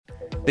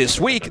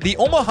This week, the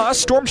Omaha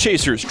Storm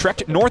Chasers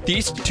trekked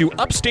northeast to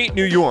upstate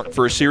New York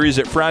for a series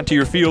at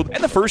Frontier Field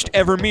and the first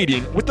ever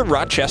meeting with the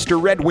Rochester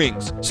Red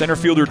Wings. Center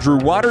fielder Drew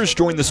Waters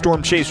joined the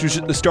Storm Chasers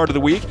at the start of the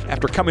week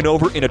after coming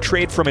over in a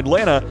trade from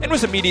Atlanta and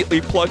was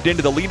immediately plugged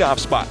into the leadoff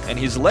spot. And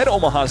he's led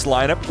Omaha's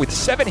lineup with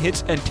 7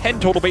 hits and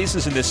 10 total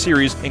bases in this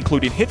series,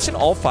 including hits in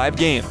all 5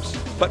 games.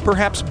 But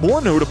perhaps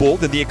more notable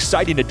than the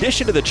exciting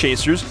addition to the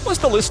Chasers was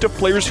the list of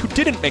players who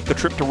didn't make the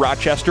trip to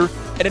Rochester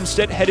and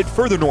instead headed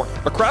further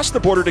north, across the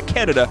border to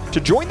Canada, to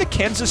join the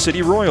Kansas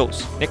City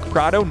Royals. Nick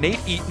Pratto, Nate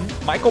Eaton,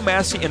 Michael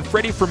Massey, and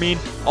Freddie Fermin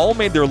all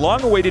made their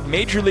long-awaited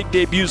Major League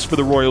debuts for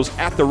the Royals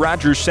at the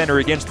Rogers Center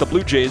against the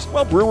Blue Jays,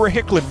 while Brewer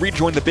Hicklin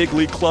rejoined the big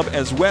league club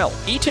as well.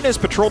 Eaton has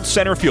patrolled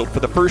center field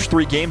for the first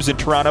 3 games in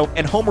Toronto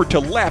and homered to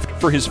left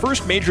for his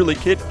first Major League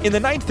hit in the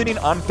 9th inning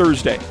on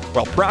Thursday,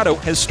 while Pratto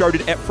has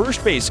started at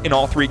first base in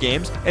all 3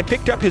 games and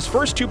picked up his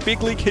first 2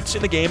 big league hits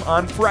in the game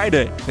on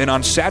Friday. Then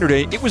on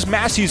Saturday, it was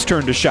Massey's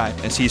turn to shine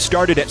as he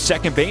started at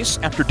second base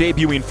after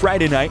debuting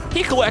Friday night.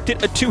 He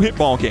collected a 2-hit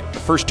ball game, the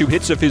first 2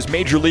 hits of his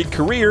Major League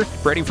career.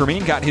 Freddie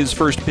Fermin got his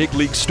first big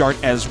league start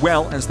as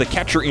well as the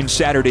catcher in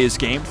Saturday's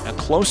game, a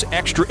close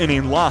extra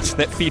inning loss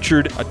that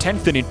featured a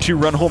 10th inning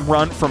 2-run home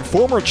run from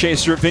former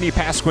chaser Vinny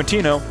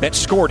Pasquantino that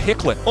scored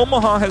Hicklin.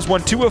 Omaha has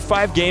won 2 of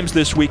 5 games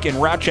this week in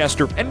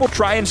Rochester and will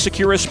try and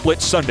secure a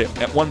split Sunday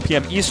at 1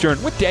 p.m.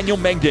 Eastern with Daniel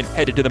Mengden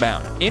headed to the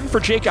mound. In for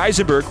Jake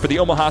Eisenberg for the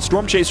Omaha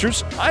Storm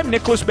Chasers, I'm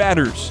Nicholas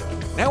Batters.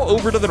 Now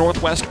over to the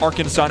Northwest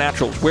Arkansas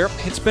Naturals, where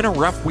it's been a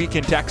rough week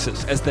in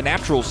Texas, as the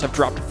Naturals have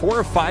dropped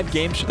 4 of 5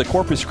 games to the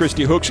Corpus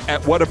Christi Hooks at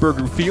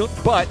Whataburger Field,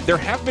 but there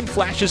have been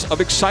flashes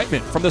of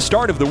excitement from the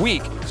start of the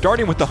week,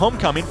 starting with the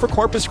homecoming for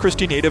Corpus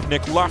Christi native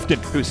Nick Lofton,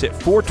 who's hit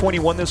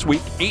 .421 this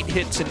week, 8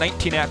 hits and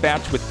 19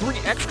 at-bats with 3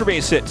 extra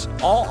base hits,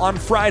 all on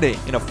Friday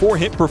in a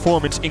 4-hit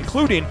performance,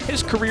 including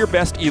his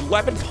career-best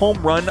 11th home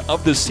run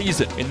of the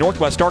season in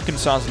Northwest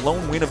Arkansas's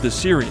lone win of the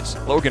series.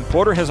 Logan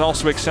Porter has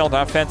also excelled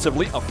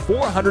offensively, a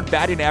 .400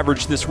 batting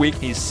average this week.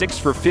 He's 6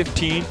 for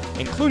 15,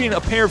 including a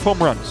pair of home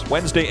runs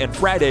Wednesday and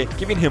Friday,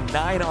 giving him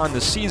 9 on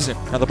the season.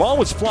 Now, the ball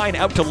was flying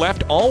out to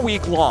left all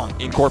week long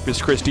in Corpus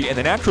Christi, and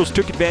the Naturals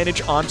took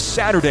advantage on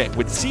Saturday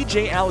with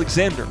C.J.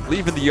 Alexander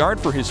leaving the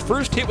yard for his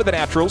first hit with the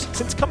Naturals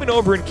since coming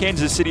over in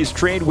Kansas City's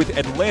trade with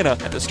Atlanta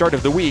at the start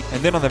of the week.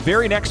 And then on the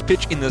very next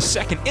pitch in the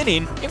 2nd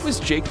inning, it was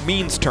Jake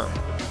Means' turn.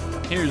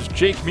 Here's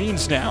Jake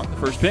Means now, the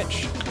first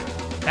pitch.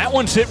 That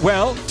one's hit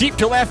well, deep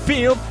to left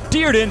field,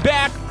 Dearden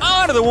back,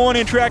 onto the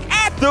warning track,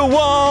 at the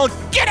wall,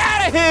 get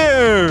out of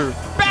here!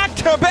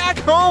 Back-to-back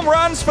home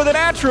runs for the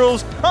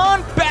Naturals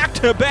on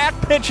back-to-back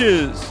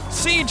pitches.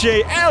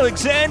 C.J.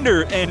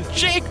 Alexander and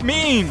Jake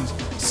Means,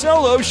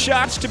 solo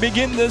shots to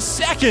begin the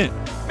 2nd.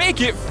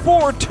 Make it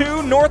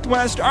 4-2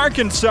 Northwest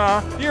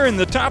Arkansas. Here in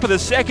the top of the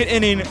 2nd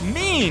inning,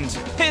 Means,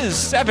 his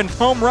 7th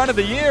home run of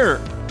the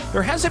year.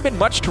 There hasn't been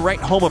much to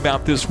write home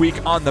about this week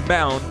on the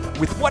mound,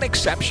 with one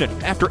exception.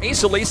 After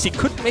Asa Lacy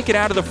couldn't make it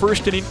out of the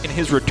 1st inning in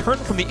his return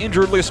from the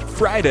injured list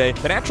Friday,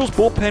 the Naturals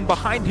bullpen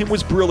behind him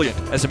was brilliant,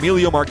 as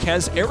Emilio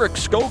Marquez, Eric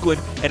Skoglund,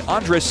 and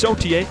Andres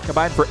Sautier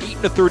combined for 8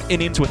 1/3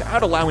 innings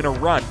without allowing a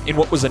run in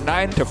what was a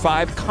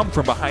 9-5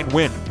 come-from-behind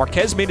win.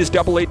 Marquez made his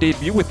Double-A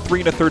debut with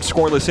 3 1/3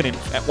 scoreless innings,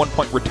 at one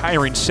point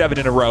retiring 7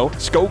 in a row.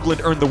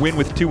 Skoglund earned the win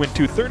with 2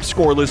 2/3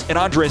 scoreless, and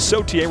Andres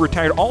Sautier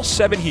retired all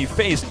 7 he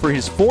faced for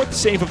his 4th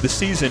save of the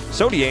season.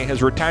 Sautier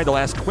has retired the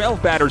last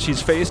 12 batters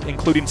he's faced,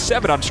 including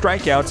 7 on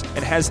strikeouts,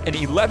 and has an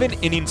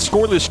 11-inning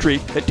scoreless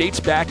streak that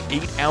dates back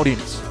 8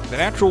 outings. The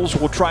Naturals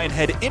will try and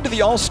head into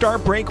the All-Star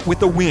break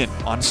with a win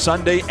on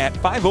Sunday at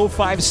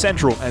 5:05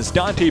 Central as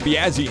Dante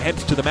Biazzi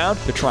heads to the mound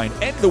to try and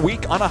end the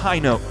week on a high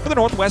note. For the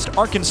Northwest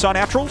Arkansas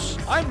Naturals,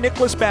 I'm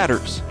Nicholas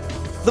Batters.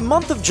 The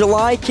month of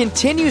July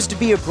continues to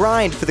be a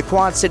grind for the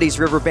Quad Cities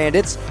River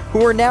Bandits,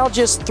 who are now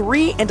just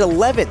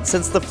 3-11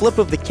 since the flip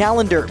of the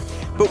calendar.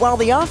 But while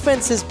the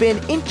offense has been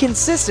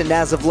inconsistent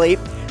as of late,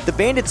 the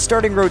Bandits'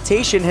 starting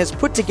rotation has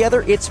put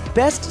together its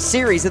best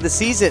series of the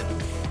season.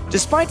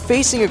 Despite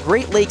facing a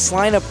Great Lakes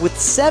lineup with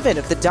 7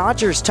 of the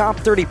Dodgers' top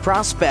 30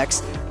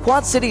 prospects,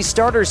 Quad Cities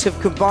starters have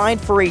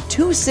combined for a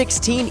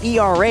 .216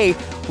 ERA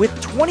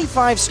with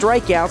 25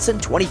 strikeouts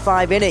and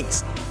 25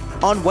 innings.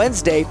 On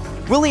Wednesday,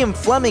 William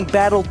Fleming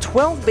battled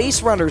 12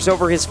 base runners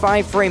over his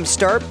 5-frame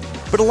start,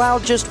 but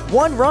allowed just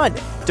 1 run,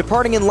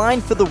 departing in line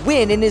for the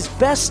win in his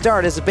best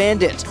start as a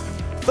Bandit.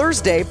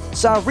 Thursday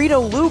saw Rito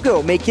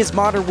Lugo make his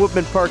Modern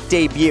Woodman Park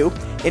debut,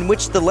 in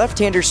which the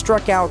left-hander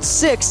struck out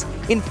 6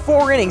 in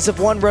 4 innings of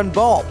 1-run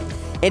ball.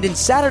 And in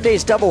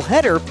Saturday's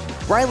doubleheader,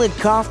 Ryland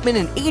Kaufman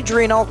and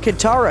Adrian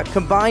Alcantara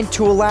combined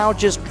to allow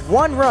just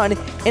 1 run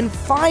and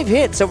 5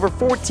 hits over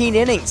 14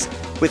 innings,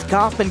 with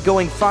Kaufman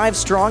going 5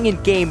 strong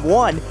in Game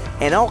 1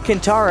 and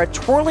Alcantara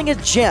twirling a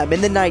gem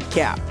in the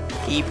nightcap.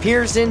 He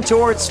peers in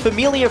towards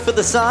Familia for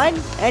the sign,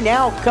 and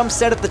now comes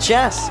set at the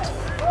chest.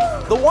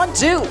 The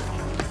 1-2.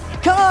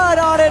 Cut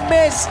on and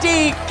missed.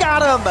 He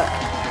got him.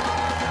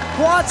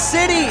 Quad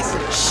Cities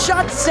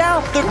shuts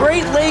out the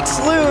Great Lakes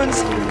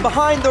Loons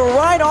behind the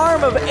right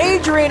arm of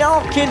Adrian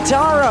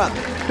Alcantara.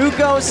 who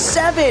goes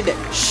 7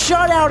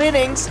 shutout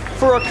innings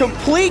for a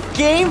complete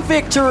game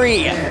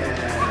victory.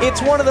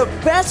 It's one of the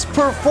best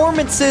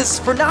performances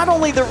for not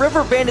only the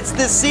River Bandits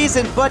this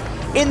season, but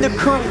in the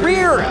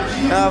career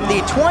of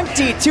the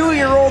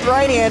 22-year-old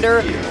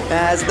right-hander,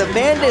 as the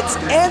Bandits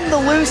end the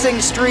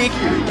losing streak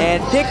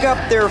and pick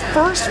up their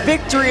first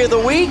victory of the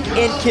week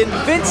in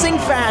convincing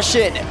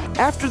fashion.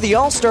 After the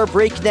All-Star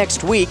break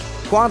next week,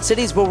 Quad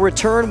Cities will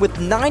return with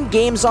 9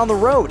 games on the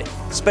road,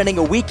 spending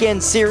a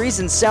weekend series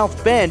in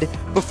South Bend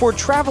before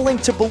traveling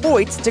to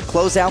Beloit to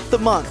close out the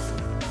month.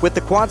 With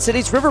the Quad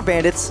Cities River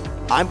Bandits,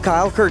 I'm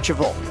Kyle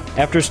Kercheval.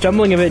 After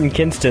stumbling a bit in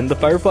Kinston, the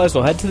Fireflies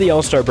will head to the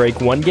All-Star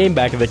break 1 game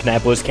back of the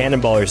Kannapolis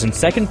Cannonballers in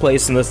second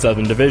place in the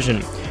Southern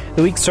Division.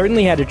 The week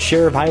certainly had its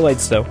share of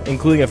highlights though,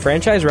 including a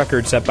franchise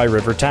record set by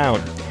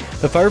Rivertown.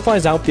 The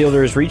Fireflies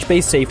outfielders reached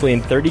base safely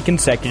in 30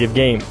 consecutive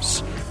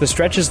games. The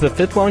stretch is the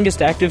 5th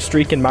longest active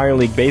streak in minor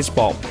league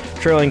baseball,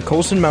 trailing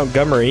Colson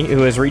Montgomery,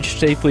 who has reached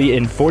safely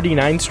in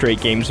 49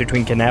 straight games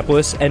between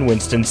Kannapolis and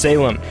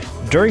Winston-Salem.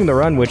 During the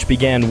run, which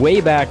began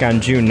way back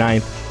on June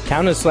 9th,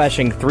 Town is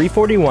slashing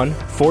 .341,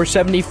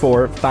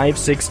 .474,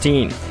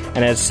 .516, and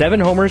has 7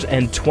 homers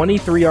and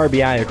 23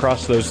 RBI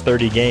across those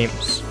 30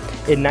 games.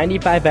 In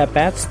 95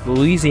 at-bats, the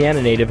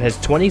Louisiana native has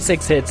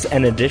 26 hits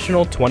and an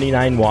additional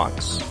 29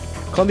 walks.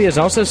 Columbia has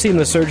also seen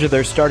the surge of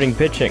their starting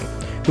pitching,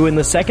 who in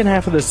the second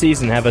half of the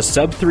season have a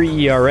sub-3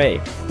 ERA,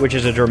 which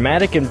is a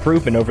dramatic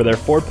improvement over their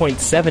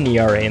 4.7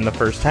 ERA in the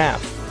first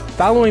half.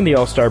 Following the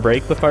All-Star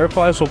break, the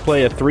Fireflies will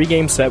play a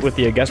 3-game set with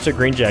the Augusta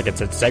Green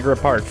Jackets at Segra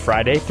Park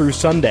Friday through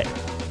Sunday.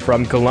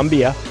 From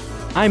Columbia,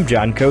 I'm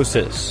John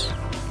Kosis.